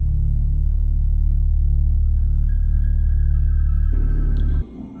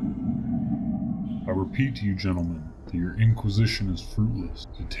repeat to you, gentlemen, that your inquisition is fruitless.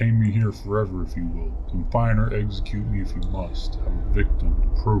 Detain me here forever if you will. Confine or execute me if you must. Have a victim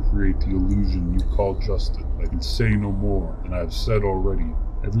to procreate the illusion you call justice. I can say no more than I have said already.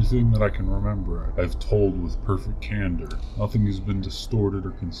 Everything that I can remember, I have told with perfect candor. Nothing has been distorted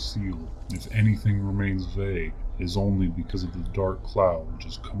or concealed. And if anything remains vague, it is only because of the dark cloud which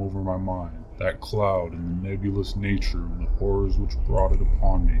has come over my mind. That cloud and the nebulous nature of the horrors which brought it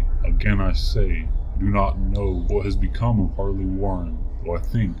upon me. Again I say, I do not know what has become of Harley Warren, though I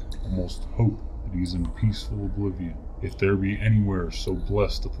think, almost hope, that he is in peaceful oblivion. If there be anywhere so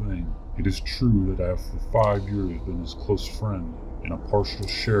blessed a thing, it is true that I have for 5 years been his close friend, and a partial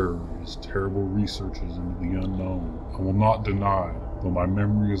sharer of his terrible researches into the unknown. I will not deny, though my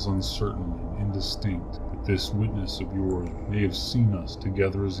memory is uncertain and indistinct, that this witness of yours may have seen us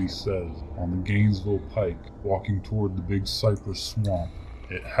together, as he says, on the Gainesville Pike, walking toward the Big Cypress Swamp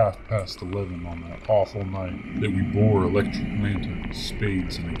at 11:30 on that awful night, that we bore electric lanterns,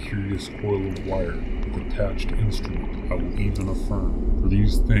 spades, and a curious coil of wire with attached instrument, I will even affirm, for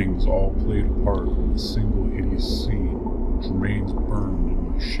these things all played a part in a single hideous scene, which remains burned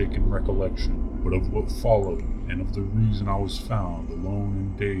in my shaken recollection. But of what followed, and of the reason I was found alone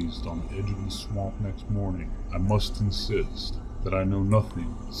and dazed on the edge of the swamp next morning, I must insist that I know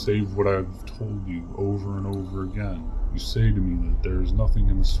nothing save what I have told you over and over again. You say to me that there is nothing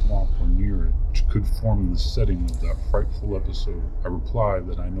in the swamp or near it which could form the setting of that frightful episode. I reply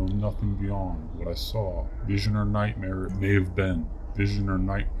that I know nothing beyond what I saw. Vision or nightmare it may have been. Vision or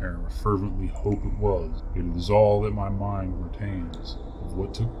nightmare, I fervently hope it was, yet it is all that my mind retains of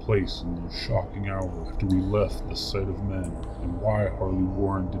what took place in those shocking hours after we left the sight of men, and why Harley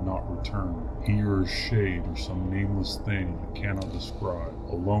Warren did not return. He or his shade or some nameless thing I cannot describe,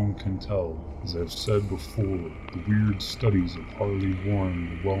 alone can tell. As I have said before, the weird studies of Harley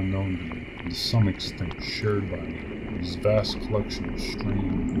Warren were well known to me, and to some extent shared by me. His vast collection of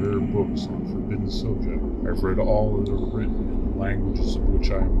strange, rare books on forbidden subjects, I have read all that are written in the languages of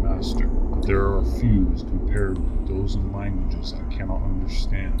which I am master, but there are few as compared with those in languages I cannot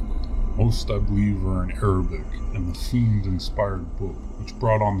understand. Most, I believe, are in Arabic, and the fiend-inspired book which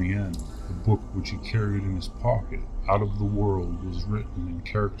brought on the end, the book which he carried in his pocket, out of the world, was written in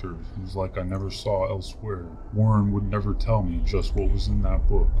characters whose like I never saw elsewhere. Warren would never tell me just what was in that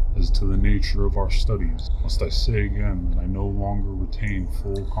book. As to the nature of our studies, must I say again that I no longer retain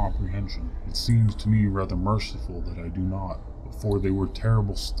full comprehension? It seems to me rather merciful that I do not, for they were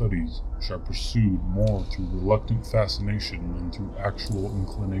terrible studies which I pursued more through reluctant fascination than through actual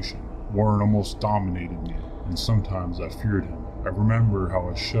inclination. Warren almost dominated me, and sometimes I feared him. I remember how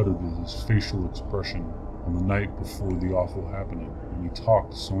I shuddered at his facial expression on the night before the awful happening, when he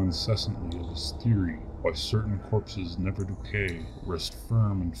talked so incessantly of his theory why certain corpses never decay, but rest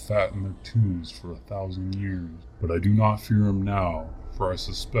firm and fat in their tombs for 1,000 years. But I do not fear him now, for I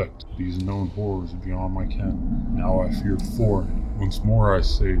suspect that he has known horrors beyond my ken. Now I feared for him. Once more I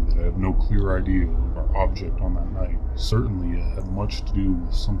say that I have no clear idea of our object on that night. Certainly it had much to do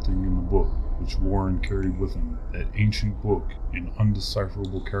with something in the book which Warren carried with him, that ancient book in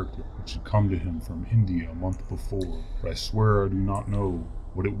undecipherable character which had come to him from India a month before. But I swear I do not know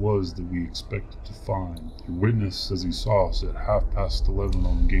what it was that we expected to find. Your witness says he saw us at 11:30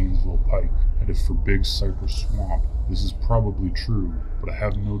 on the Gainesville Pike, headed for Big Cypress Swamp. This is probably true, but I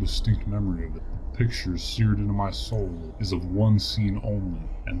have no distinct memory of it. The picture seared into my soul is of one scene only,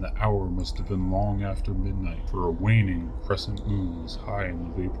 and the hour must have been long after midnight, for a waning crescent moon was high in the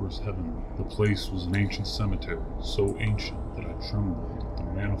vaporous heaven. The place was an ancient cemetery, so ancient that I trembled at the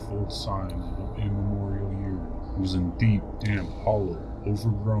manifold signs of immemorial years. It was in deep, damp hollow,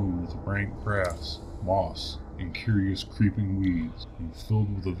 overgrown with rank grass, moss, and curious creeping weeds, and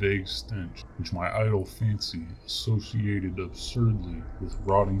filled with a vague stench, which my idle fancy associated absurdly with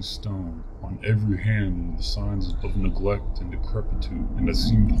rotting stone. On every hand were the signs of neglect and decrepitude, and I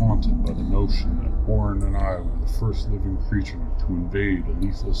seemed haunted by the notion that Warren and I were the first living creature to invade a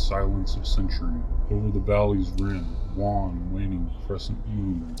lethal silence of centuries. Over the valley's rim, wan, waning crescent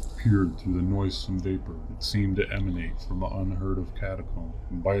moon peered through the noisome vapor that seemed to emanate from the unheard-of catacomb,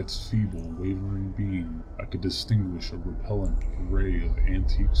 and by its feeble, wavering beam I could distinguish a repellent array of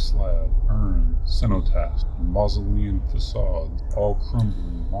antique slabs, urns, cenotaphs, and mausolean facades, all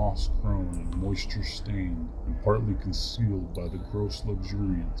crumbling, moss-grown, and moisture-stained, and partly concealed by the gross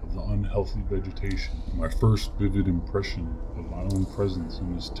luxuriance of the unhealthy vegetation. My first vivid impression of my own presence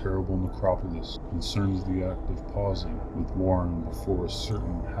in this terrible necropolis concerns the act of pausing with Warren before a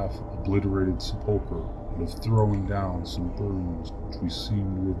certain half-obliterated sepulchre but of throwing down some burdens which we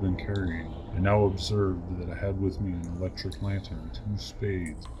seemed to have been carrying. I now observed that I had with me an electric lantern, 2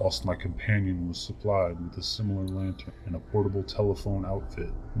 spades, whilst my companion was supplied with a similar lantern and a portable telephone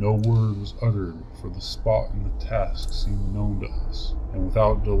outfit. No word was uttered, for the spot and the task seemed known to us, and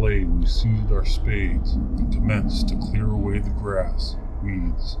without delay we seized our spades and commenced to clear away the grass,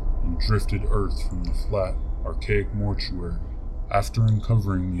 weeds, and drifted earth from the flat, archaic mortuary. After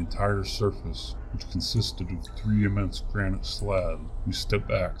uncovering the entire surface, which consisted of 3 immense granite slabs, we stepped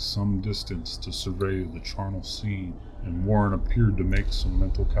back some distance to survey the charnel scene, and Warren appeared to make some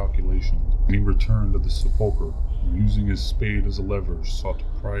mental calculations. Then he returned to the sepulchre, and using his spade as a lever, sought to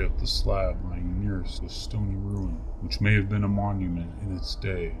pry up the slab lying nearest the stony ruin, which may have been a monument in its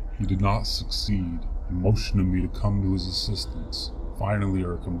day. He did not succeed, and motioned me to come to his assistance. Finally,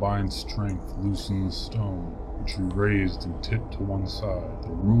 our combined strength loosened the stone, which we raised and tipped to one side. The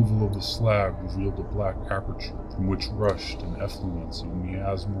removal of the slab revealed a black aperture, from which rushed an effluence of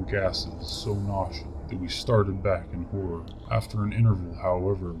miasmal gases so nauseous that we started back in horror. After an interval,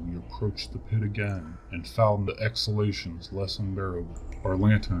 however, we approached the pit again, and found the exhalations less unbearable. Our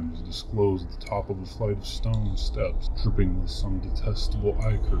lanterns disclosed the top of a flight of stone steps, dripping with some detestable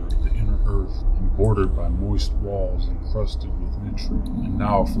ichor of the inner earth, and bordered by moist walls encrusted with nitrate. And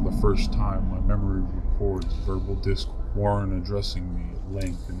now, for the first time, my memory records verbal discourse. Warren addressing me at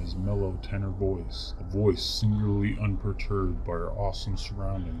length in his mellow tenor voice, a voice singularly unperturbed by our awesome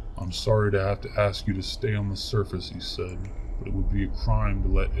surrounding. "I'm sorry to have to ask you to stay on the surface," he said, "but it would be a crime to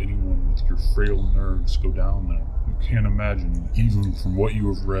let anyone with your frail nerves go down there. You can't imagine, even from what you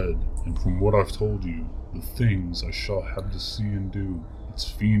have read, and from what I've told you, the things I shall have to see and do. It's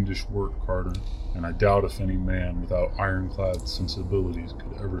fiendish work, Carter, and I doubt if any man without ironclad sensibilities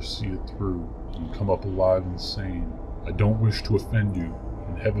could ever see it through and come up alive and sane. I don't wish to offend you,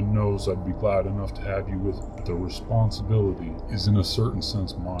 and heaven knows I'd be glad enough to have you with me, but the responsibility is in a certain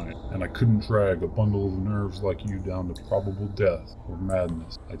sense mine, and I couldn't drag a bundle of nerves like you down to probable death or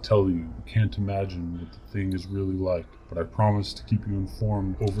madness. I tell you, you can't imagine what the thing is really like, but I promise to keep you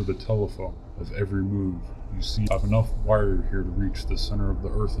informed over the telephone of every move. You see, I've enough wire here to reach the center of the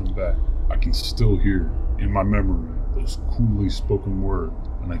earth and back. I can still hear, in my memory, those coolly spoken words,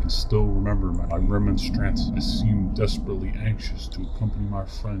 and I can still remember my remonstrances. I seemed desperately anxious to accompany my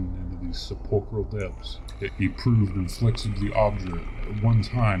friend into these sepulchral depths, yet he proved inflexibly obdurate. At one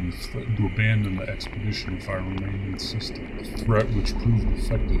time he threatened to abandon the expedition if I remained insistent, a threat which proved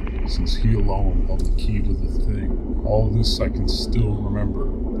effective, since he alone held the key to the thing. All this I can still remember,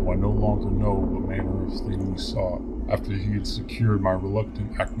 though I no longer know what manner of thing we sought. After he had secured my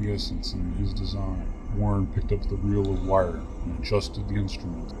reluctant acquiescence in his design, Warren picked up the reel of wire and adjusted the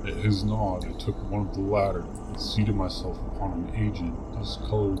instrument. At his nod, I took one of the latter and seated myself upon an aged,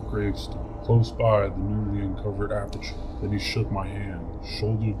 discolored gravestone close by the newly uncovered aperture. Then he shook my hand,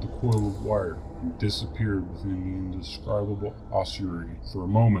 shouldered the coil of wire, and disappeared within the indescribable ossuary. For a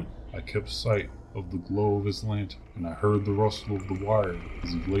moment, I kept sight of the glow of his lantern, and I heard the rustle of the wire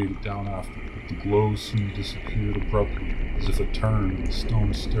as he laid it down after. But the glow soon disappeared abruptly, as if it turned in the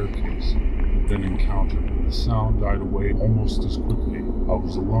stone staircase it then encountered. The sound died away almost as quickly. I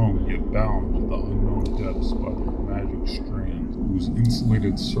was alone, yet bound to the unknown depths by their magic strands, whose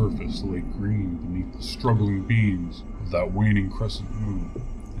insulated surface lay green beneath the struggling beams of that waning crescent moon.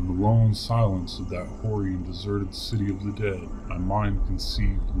 In the lone silence of that hoary and deserted city of the dead, my mind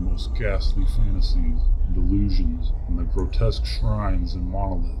conceived the most ghastly fantasies and illusions, and the grotesque shrines and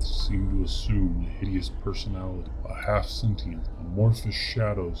monoliths seemed to assume a hideous personality. A half-sentient, amorphous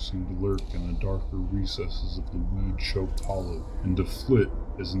shadow seemed to lurk in the darker recesses of the weed-choked hollow, and to flit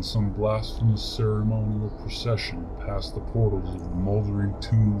as in some blasphemous ceremonial procession past the portals of the moldering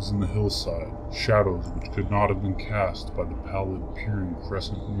tombs in the hillside, shadows which could not have been cast by the pallid, peering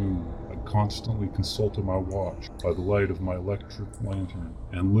crescent moon. I constantly consulted my watch by the light of my electric lantern,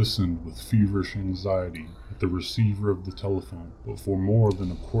 and listened with feverish anxiety at the receiver of the telephone, but for more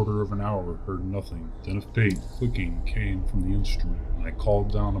than a quarter of an hour heard nothing. Then a faint clicking came from the instrument, and I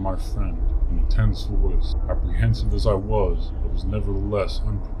called down to my friend in a tense voice. Apprehensive as I was nevertheless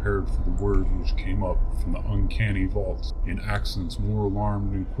unprepared for the words which came up from the uncanny vaults in accents more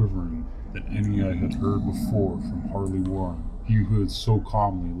alarmed and quivering than any I had heard before from Harley Warren. He who had so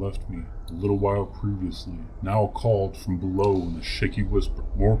calmly left me a little while previously, now called from below in a shaky whisper,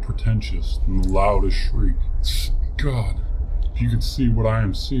 more pretentious than the loudest shriek. God, if you could see what I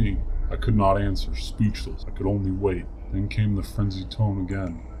am seeing. I could not answer, speechless. I could only wait. Then came the frenzied tone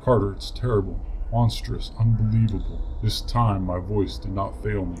again. Carter, it's terrible, monstrous, unbelievable. This time my voice did not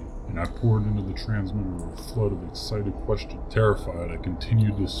fail me, and I poured into the transmitter a flood of excited questions. Terrified, I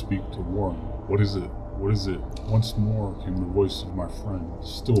continued to speak to Warren. What is it? What is it? Once more came the voice of my friend,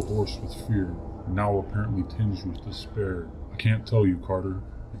 still hoarse with fear, and now apparently tinged with despair. I can't tell you, Carter.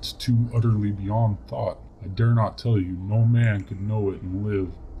 It's too utterly beyond thought. I dare not tell you. No man could know it and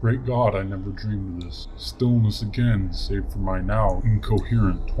live. Great God, I never dreamed of this. Stillness again, save for my now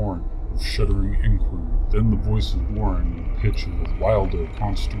incoherent torrent of shuddering inquiry. Then the voice of Warren in a pitch of wilder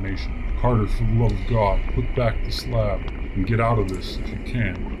consternation. Carter, for the love of God, put back the slab and get out of this if you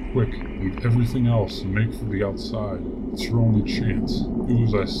can. Quick, leave everything else and make for the outside. It's your only chance. Do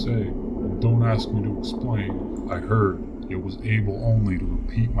as I say, and don't ask me to explain. I heard, yet was able only to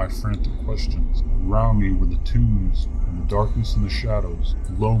repeat my frantic questions. Around me were the tombs, and the darkness and the shadows.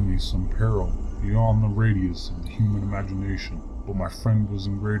 Below me some peril, beyond the radius of the human imagination. But my friend was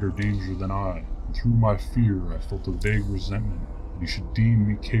in greater danger than I, and through my fear I felt a vague resentment that he should deem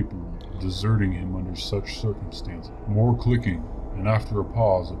me capable of deserting him under such circumstances. More clicking, and after a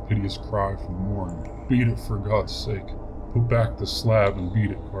pause, a piteous cry from Warren. Beat it, for God's sake. Put back the slab and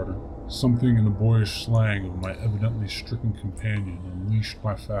beat it, Carter. Something in the boyish slang of my evidently stricken companion unleashed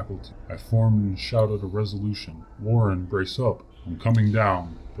my faculty. I formed and shouted a resolution. Warren, brace up. I'm coming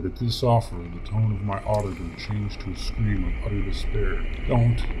down. But at this offer, the tone of my auditor changed to a scream of utter despair.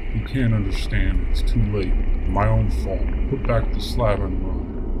 Don't. You can't understand. It's too late. My own fault. Put back the slab and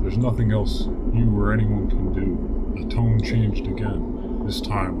run. There's nothing else you or anyone can do. The tone changed again, this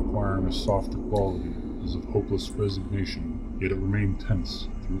time acquiring a softer quality, as of hopeless resignation, yet it remained tense,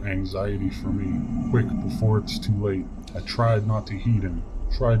 through anxiety for me. Quick, before it's too late. I tried not to heed him,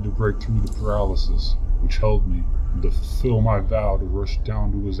 tried to break through the paralysis, which held me, and to fulfill my vow to rush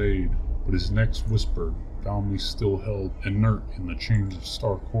down to his aid, but his next whisper found me still held, inert in the chains of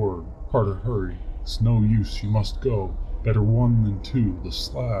stark horror. Carter, hurry. It's no use, you must go. Better one than two, the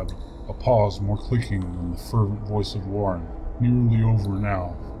slab. A pause, more clicking than the fervent voice of Warren. Nearly over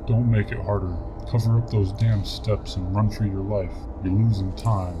now. Don't make it harder. Cover up those damn steps and run for your life. You're losing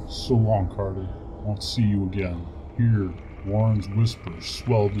time. So long, Carter. Won't see you again. Here, Warren's whisper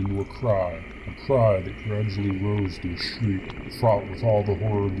swelled into a cry that gradually rose to a shriek, fraught with all the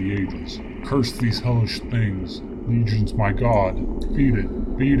horror of the ages. Curse these hellish things. Legions, my God. Beat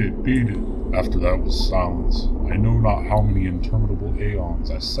it, beat it, beat it. After that was silence. I know not how many interminable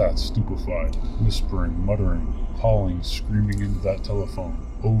aeons I sat stupefied, whispering, muttering, calling, screaming into that telephone,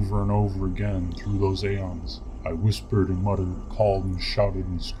 over and over again through those aeons. I whispered and muttered, called and shouted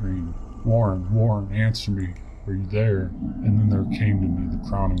and screamed. Warren, Warren, answer me. Are you there? And then there came to me the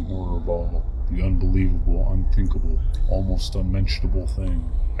crowning horror of all, the unbelievable, unthinkable, almost unmentionable thing.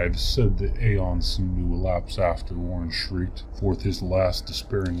 I have said that aeons seemed to elapse after Warren shrieked forth his last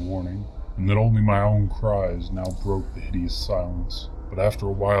despairing warning, and that only my own cries now broke the hideous silence. But after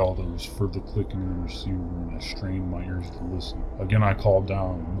a while there was further clicking in the receiver, and I strained my ears to listen. Again I called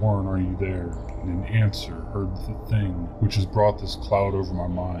down, Warren, are you there? And in answer heard the thing which has brought this cloud over my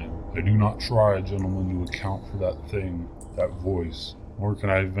mind. I do not try, gentlemen, to account for that thing, that voice, nor can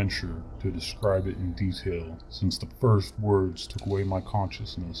I venture to describe it in detail, since the first words took away my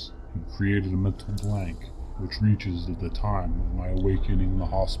consciousness and created a mental blank, which reaches at the time of my awakening in the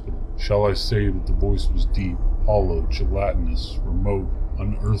hospital. Shall I say that the voice was deep, hollow, gelatinous, remote,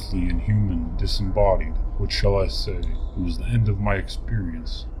 unearthly, inhuman, disembodied? What shall I say? It was the end of my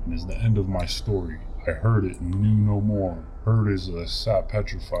experience, and is the end of my story. I heard it and knew no more. Heard as I sat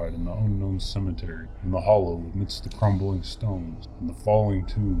petrified in the unknown cemetery, in the hollow amidst the crumbling stones, and the falling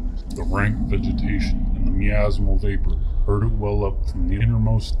tombs, the rank vegetation, and the miasmal vapor. Heard it well up from the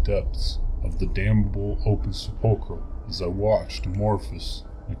innermost depths of the damnable open sepulchre, as I watched amorphous,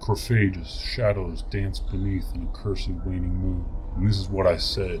 necrophagous shadows dance beneath an accursed waning moon. And this is what I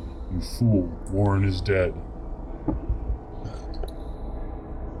said: You fool, Warren is dead.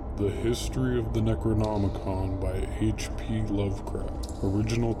 The History of the Necronomicon by H.P. Lovecraft.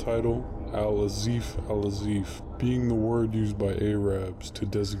 Original title: Al-Azif Al-Azif, being the word used by Arabs to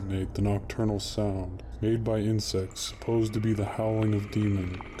designate the nocturnal sound made by insects supposed to be the howling of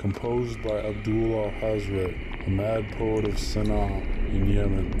demons, composed by Abdul al-Hazred, a mad poet of Sana'a in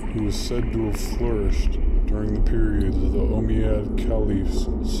Yemen, who is said to have flourished during the periods of the Umayyad Caliphs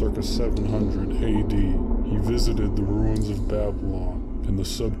circa 700 AD. He visited the ruins of Babylon and the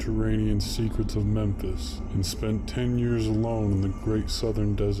subterranean secrets of Memphis, and spent 10 years alone in the great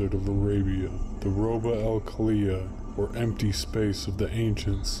southern desert of Arabia, the Roba el-Khaliya, or empty space of the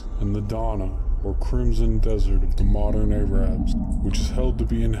ancients, and the Dana, or crimson desert of the modern Arabs, which is held to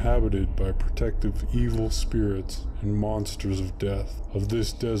be inhabited by protective evil spirits and monsters of death. Of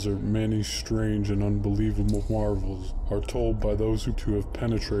this desert many strange and unbelievable marvels are told by those who have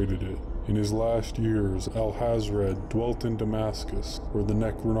penetrated it. In his last years, Al-Hazred dwelt in Damascus, where the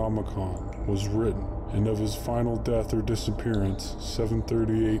Necronomicon was written, and of his final death or disappearance,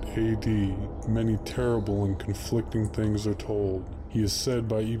 738 AD, many terrible and conflicting things are told. He is said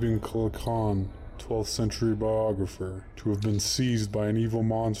by Ibn Khalkan, 12th century biographer, to have been seized by an evil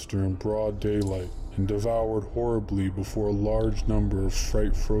monster in broad daylight and devoured horribly before a large number of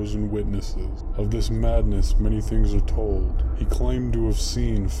fright-frozen witnesses. Of this madness many things are told. He claimed to have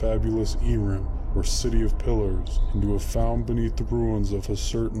seen fabulous Erim, or City of Pillars, and to have found beneath the ruins of a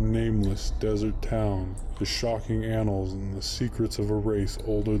certain nameless desert town the shocking annals and the secrets of a race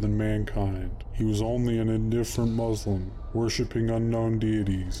older than mankind. He was only an indifferent Muslim, worshipping unknown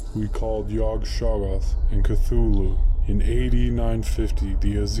deities who he called Yog-Sothoth and Cthulhu. In AD 950,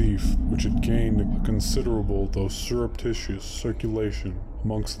 the Azif, which had gained a considerable though surreptitious circulation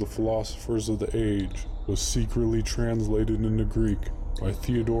amongst the philosophers of the age, was secretly translated into Greek by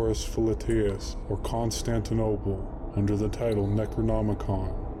Theodorus Philaetus, or Constantinople, under the title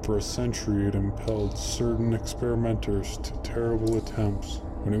Necronomicon. For a century it impelled certain experimenters to terrible attempts,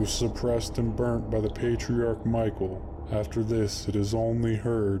 when it was suppressed and burnt by the Patriarch Michael. After this it is only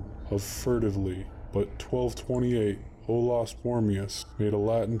heard of furtively, but 1228 Olaus Wormius made a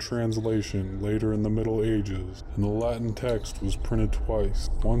Latin translation later in the Middle Ages, and the Latin text was printed twice,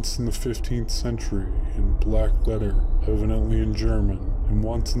 once in the 15th century in black letter, evidently in German, and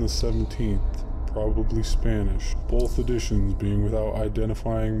once in the 17th, probably Spanish, both editions being without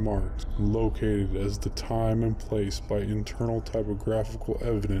identifying marks, and located as the time and place by internal typographical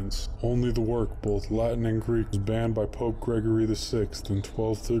evidence. Only the work, both Latin and Greek, was banned by Pope Gregory VI in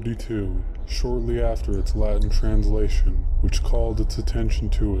 1232, shortly after its Latin translation, which called its attention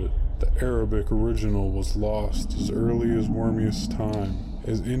to it. The Arabic original was lost as early as Wormius' time,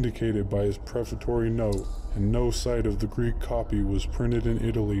 as indicated by his prefatory note, and no sight of the Greek copy was printed in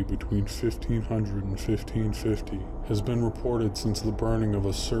Italy between 1500 and 1550, has been reported since the burning of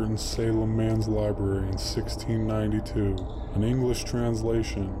a certain Salem man's library in 1692. An English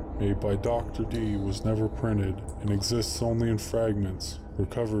translation, made by Dr. Dee, was never printed, and exists only in fragments,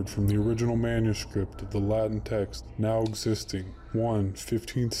 recovered from the original manuscript of the Latin text now existing. One,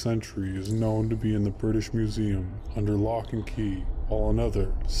 15th century, is known to be in the British Museum, under lock and key, while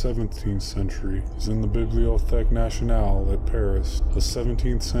another, 17th century, is in the Bibliothèque Nationale at Paris. A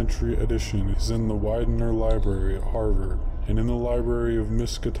 17th century edition is in the Widener Library at Harvard, and in the library of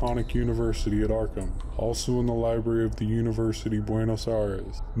Miskatonic University at Arkham, also in the library of the University Buenos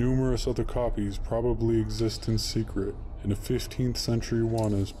Aires. Numerous other copies probably exist in secret, and a 15th century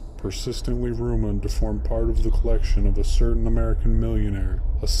one is persistently rumored to form part of the collection of a certain American millionaire.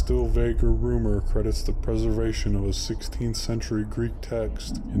 A still vaguer rumor credits the preservation of a 16th century Greek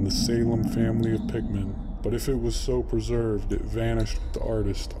text in the Salem family of Pickman, but if it was so preserved, it vanished with the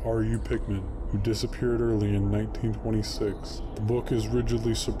artist R.U. Pickman, who disappeared early in 1926. The book is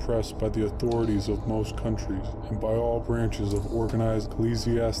rigidly suppressed by the authorities of most countries and by all branches of organized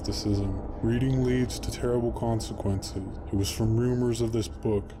ecclesiasticism. Reading leads to terrible consequences. It was from rumors of this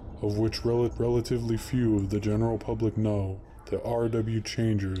book, of which relatively few of the general public know, that R.W.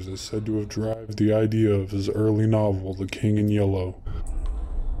 Changers is said to have derived the idea of his early novel, The King in Yellow.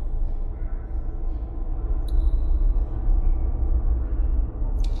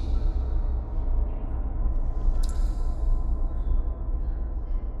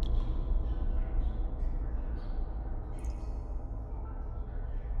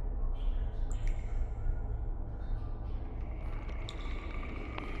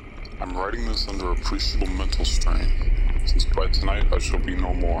 I'm writing this under appreciable mental strain, since by tonight I shall be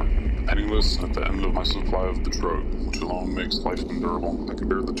no more. Penniless and at the end of my supply of the drug, which alone makes life endurable, I can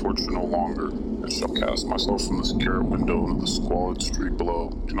bear the torture no longer, and shall cast myself from this garret window into the squalid street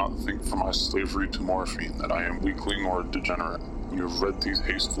below. Do not think from my slavery to morphine that I am weakling or a degenerate. When you have read these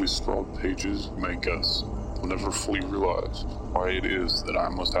hastily scrawled pages, you may guess, though never fully realize, why it is that I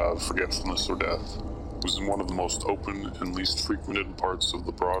must have forgetfulness or death. It was in one of the most open and least frequented parts of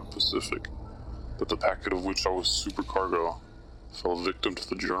the broad Pacific that the packet of which I was supercargo fell victim to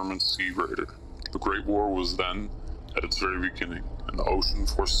the German sea raider. The Great War was then at its very beginning, and the ocean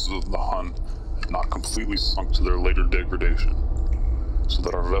forces of the Hun had not completely sunk to their later degradation, so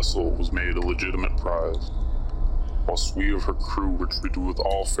that our vessel was made a legitimate prize, whilst we of her crew were treated with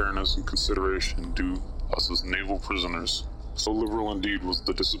all fairness and consideration due us as naval prisoners. So liberal indeed was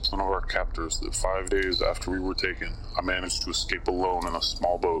the discipline of our captors that 5 days after we were taken, I managed to escape alone in a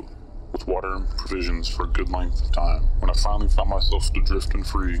small boat, with water and provisions for a good length of time. When I finally found myself adrift and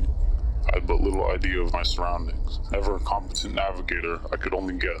free, I had but little idea of my surroundings. Never a competent navigator, I could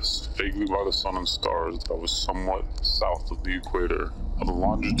only guess, vaguely by the sun and stars, that I was somewhat south of the equator. Of the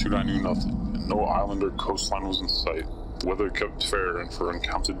longitude I knew nothing, and no island or coastline was in sight. The weather kept fair, and for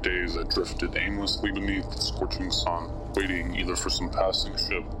uncounted days I drifted aimlessly beneath the scorching sun, waiting either for some passing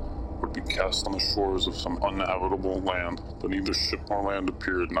ship or to be cast on the shores of some uninhabitable land. But neither ship nor land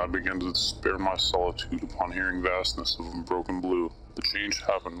appeared, and I began to despair my solitude upon hearing vastness of unbroken blue. The change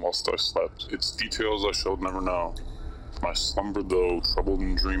happened whilst I slept. Its details I shall never know. My slumber, though troubled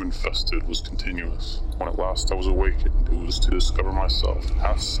and dream-infested, was continuous. When at last I was awakened, it was to discover myself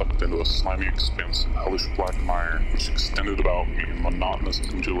half sucked into a slimy expanse of hellish black mire, which extended about me in monotonous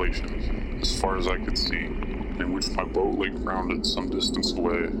undulations, as far as I could see, and in which my boat lay grounded some distance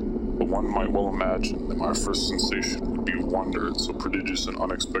away. But one might well imagine that my first sensation would be of wonder at so prodigious and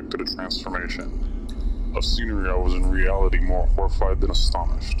unexpected a transformation. Of scenery I was in reality more horrified than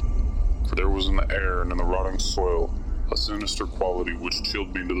astonished, for there was in the air and in the rotting soil a sinister quality which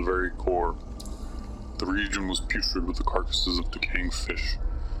chilled me to the very core. The region was putrid with the carcasses of decaying fish,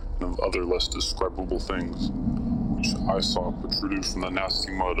 and of other less describable things, which I saw protruded from the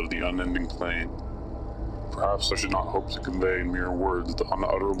nasty mud of the unending plain. Perhaps I should not hope to convey in mere words the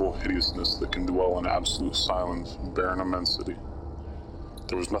unutterable hideousness that can dwell in absolute silence and barren immensity.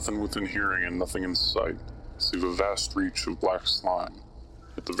 There was nothing within hearing and nothing in sight, save a vast reach of black slime.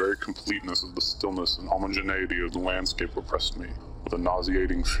 Yet the very completeness of the stillness and homogeneity of the landscape oppressed me with a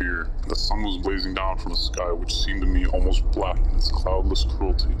nauseating fear. The sun was blazing down from a sky which seemed to me almost black in its cloudless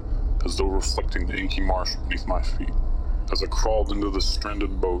cruelty, as though reflecting the inky marsh beneath my feet. As I crawled into the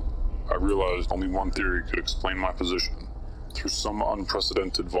stranded boat, I realized only one theory could explain my position. Through some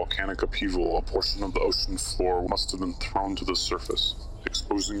unprecedented volcanic upheaval, a portion of the ocean floor must have been thrown to the surface.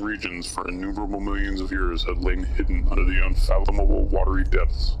 Exposing regions for innumerable millions of years had lain hidden under the unfathomable watery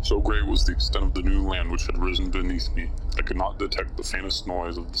depths. So great was the extent of the new land which had risen beneath me, I could not detect the faintest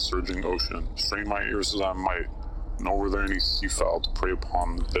noise of the surging ocean. Strain my ears as I might, nor were there any seafowl to prey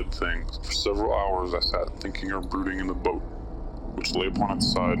upon the dead things. For several hours I sat thinking or brooding in the boat, which lay upon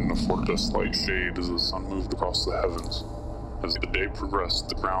its side and afforded a slight shade as the sun moved across the heavens. As the day progressed,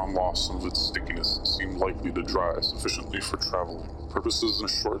 the ground lost some of its stickiness and seemed likely to dry sufficiently for traveling. Purposes in a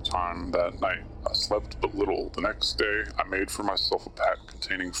short time that night, I slept but little. The next day, I made for myself a pack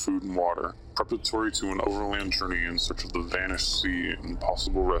containing food and water, preparatory to an overland journey in search of the vanished sea and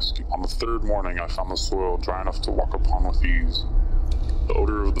possible rescue. On the third morning, I found the soil dry enough to walk upon with ease. The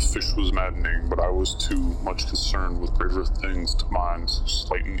odor of the fish was maddening, but I was too much concerned with graver things to mind so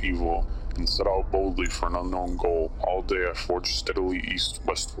slight and evil, and set out boldly for an unknown goal. All day I forged steadily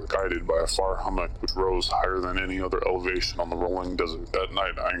east-westward, guided by a far hummock which rose higher than any other elevation on the rolling desert. That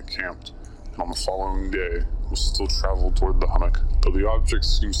night I encamped, and on the following day was still traveled toward the hummock, though the object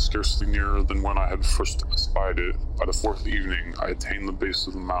seemed scarcely nearer than when I had first espied it. By the fourth evening I attained the base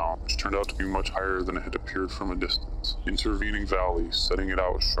of the mound, which turned out to be much higher than it had appeared from a distance. Intervening valley, setting it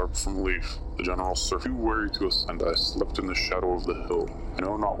out sharp from relief, the general surface. Too weary to ascend, I slept in the shadow of the hill. I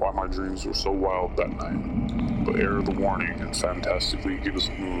know not why my dreams were so wild that night, but ere the warning and fantastically gibbous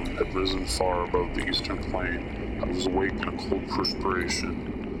moon had risen far above the eastern plain, I was awake in a cold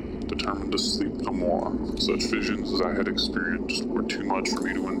perspiration, determined to sleep no more. Such visions as I had experienced were too much for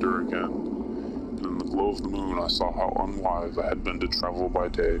me to endure again, and in the glow of the moon I saw how unwise I had been to travel by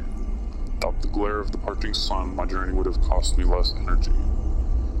day. Without the glare of the parting sun, my journey would have cost me less energy.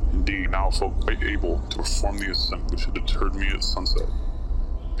 Indeed, now I felt quite able to perform the ascent which had deterred me at sunset.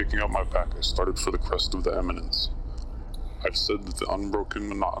 Picking up my pack, I started for the crest of the eminence. I've said that the unbroken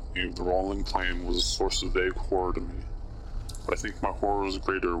monotony of the rolling plain was a source of vague horror to me, but I think my horror was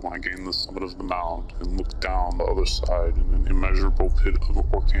greater when I gained the summit of the mound and looked down the other side in an immeasurable pit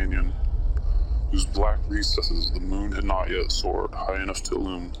or canyon, whose black recesses the moon had not yet soared high enough to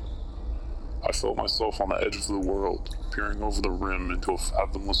illume. I felt myself on the edge of the world, peering over the rim into a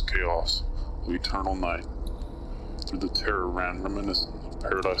fathomless chaos of eternal night. Through the terror ran reminiscent of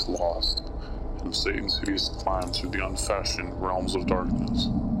Paradise Lost, and of Satan's hideous climb through the unfashioned realms of darkness.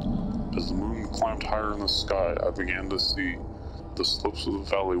 As the moon climbed higher in the sky, I began to see the slopes of the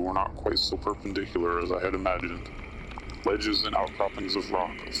valley were not quite so perpendicular as I had imagined. Ledges and outcroppings of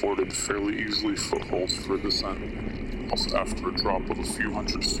rock afforded fairly easily footholds for a descent. Also, after a drop of a few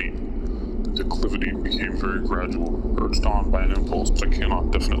hundred feet, the declivity became very gradual, urged on by an impulse I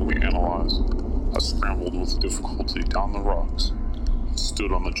cannot definitely analyze. I scrambled with difficulty down the rocks, and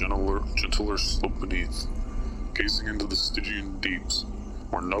stood on the gentler slope beneath, gazing into the Stygian deeps,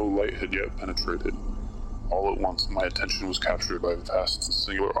 where no light had yet penetrated. All at once my attention was captured by a vast and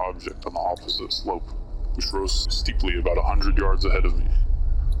singular object on the opposite slope, which rose steeply about 100 yards ahead of me.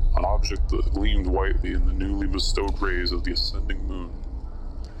 An object that gleamed whitely in the newly bestowed rays of the ascending moon.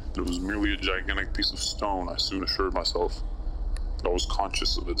 It was merely a gigantic piece of stone, I soon assured myself. but I was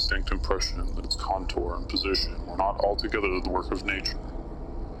conscious of a distinct impression that its contour and position were not altogether the work of nature.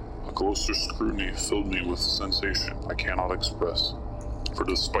 A closer scrutiny filled me with a sensation I cannot express, for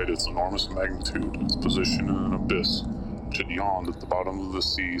despite its enormous magnitude, its position in an abyss which had yawned at the bottom of the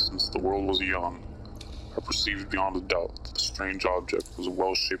sea since the world was young, I perceived beyond a doubt that the strange object was a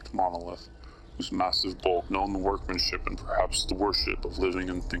well-shaped monolith, whose massive bulk known the workmanship and perhaps the worship of living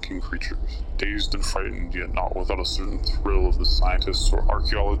and thinking creatures. Dazed and frightened, yet not without a certain thrill of the scientist's or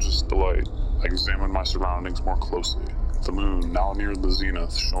archaeologist's delight, I examined my surroundings more closely. The moon, now near the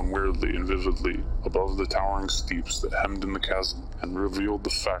zenith, shone weirdly and vividly above the towering steeps that hemmed in the chasm, and revealed the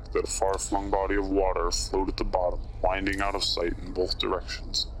fact that a far-flung body of water flowed at the bottom, winding out of sight in both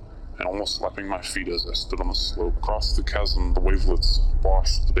directions, and almost slapping my feet as I stood on the slope. Across the chasm, the wavelets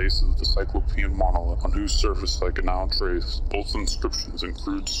washed the base of the Cyclopean monolith, on whose surface I could now trace both inscriptions and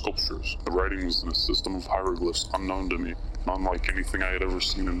crude sculptures. The writing was in a system of hieroglyphs unknown to me, and unlike anything I had ever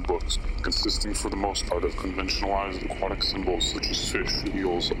seen in books, consisting for the most part of conventionalized aquatic symbols such as fish,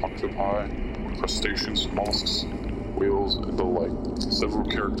 eels, octopi, crustaceans, mollusks, whales, and the like. Several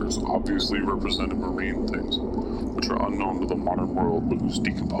characters obviously represented marine things, which are unknown to the modern world, but whose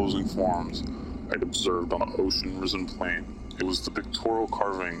decomposing forms I'd observed on an ocean-risen plain. It was the pictorial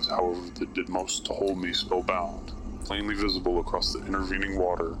carvings, however, that did most to hold me spellbound. Plainly visible across the intervening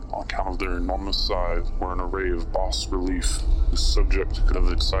water, on account of their enormous size, were an array of bas-relief whose subject could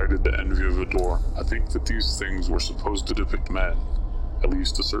have excited the envy of Adore. I think that these things were supposed to depict men, at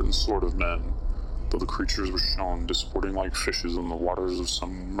least a certain sort of men, though the creatures were shown disporting like fishes in the waters of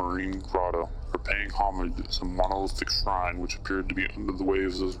some marine grotto, or paying homage to some monolithic shrine which appeared to be under the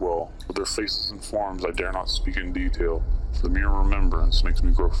waves as well. Of their faces and forms I dare not speak in detail, for the mere remembrance makes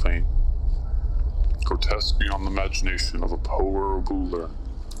me grow faint. Grotesque beyond the imagination of a Poe or a Buhler,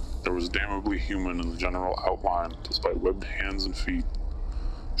 there was damnably human in the general outline, despite webbed hands and feet,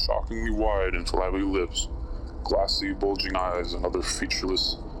 shockingly wide and flabby lips, glassy, bulging eyes, and other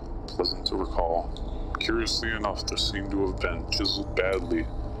featureless, pleasant to recall. Curiously enough, there seemed to have been chiseled badly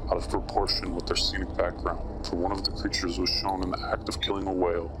out of proportion with their scenic background, for one of the creatures was shown in the act of killing a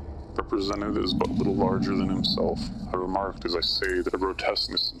whale, represented as but little larger than himself. I remarked, as I say, their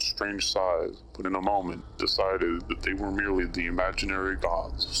grotesqueness and strange size, but in a moment decided that they were merely the imaginary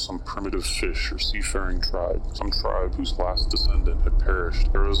gods of some primitive fish or seafaring tribe, some tribe whose last descendant had perished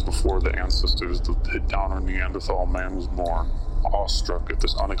eras before the ancestors of the pit-downer Neanderthal man was born. Awestruck at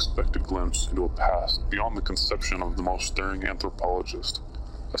this unexpected glimpse into a past beyond the conception of the most daring anthropologist,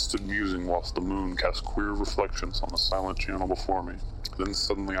 I stood musing whilst the moon cast queer reflections on the silent channel before me. Then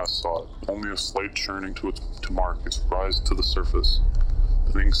suddenly I saw it, only a slight churning to mark its rise to the surface.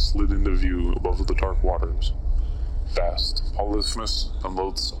 The thing slid into view above the dark waters, vast, polyphemus, and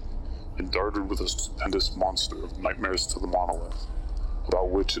loathsome, and darted with a stupendous monster of nightmares to the monolith, about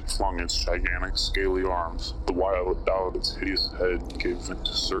which it flung its gigantic scaly arms, the while it bowed its hideous head and gave vent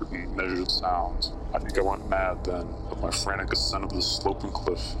to certain measured sounds. I think I went mad then, of my frantic ascent of the sloping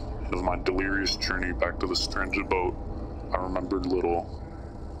cliff, and of my delirious journey back to the stranded boat. I remembered little.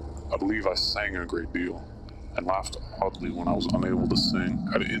 I believe I sang a great deal, and laughed oddly when I was unable to sing.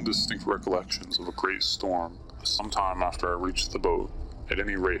 I had indistinct recollections of a great storm, some time after I reached the boat. At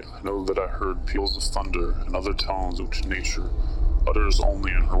any rate, I know that I heard peals of thunder and other tones which nature utters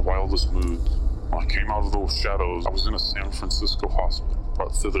only in her wildest moods. When I came out of those shadows, I was in a San Francisco hospital,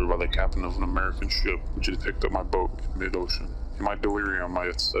 brought thither by the captain of an American ship which had picked up my boat in mid-ocean. In my delirium I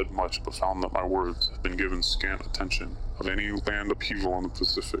had said much, but found that my words had been given scant attention. Of any land upheaval in the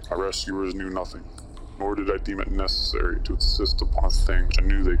Pacific, my rescuers knew nothing, nor did I deem it necessary to insist upon a thing which I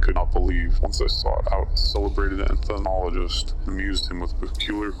knew they could not believe. Once I sought out a celebrated ethnologist and amused him with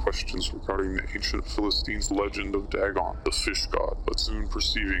peculiar questions regarding the ancient Philistines' legend of Dagon, the fish god, but soon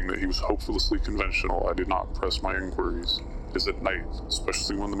perceiving that he was hopelessly conventional, I did not press my inquiries. It is at night,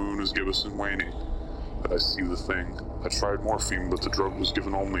 especially when the moon is gibbous and waning, that I see the thing. I tried morphine, but the drug was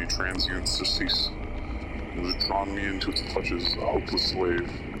given only transient surcease. It was drawn me into its clutches, a hopeless slave.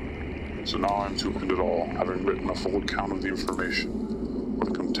 So now I am to end it all, having written a full account of the information, for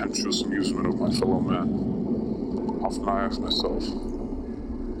the contemptuous amusement of my fellow men. Often I ask myself,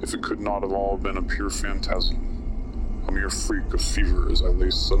 if it could not have all been a pure phantasm, a mere freak of fever as I lay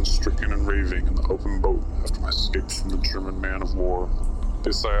sun-stricken and raving in the open boat after my escape from the German man of war.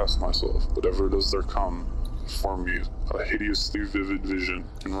 This I ask myself, but ever does there come before me a hideously vivid vision.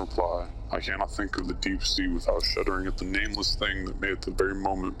 In reply, I cannot think of the deep sea without shuddering at the nameless thing that may at the very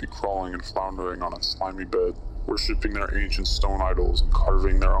moment be crawling and floundering on its slimy bed, worshipping their ancient stone idols and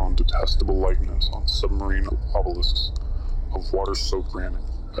carving their own detestable likeness on submarine obelisks of water-soaked granite.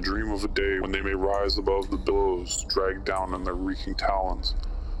 I dream of a day when they may rise above the billows, dragged down in their reeking talons,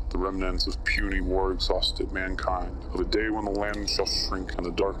 the remnants of puny war-exhausted mankind, of a day when the land shall shrink and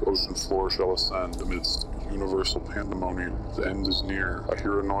the dark ocean floor shall ascend amidst universal pandemonium. The end is near. I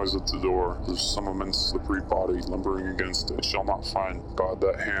hear a noise at the door, as if some immense slippery body lumbering against it. I shall not find God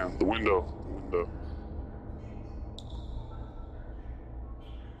that hand. The window.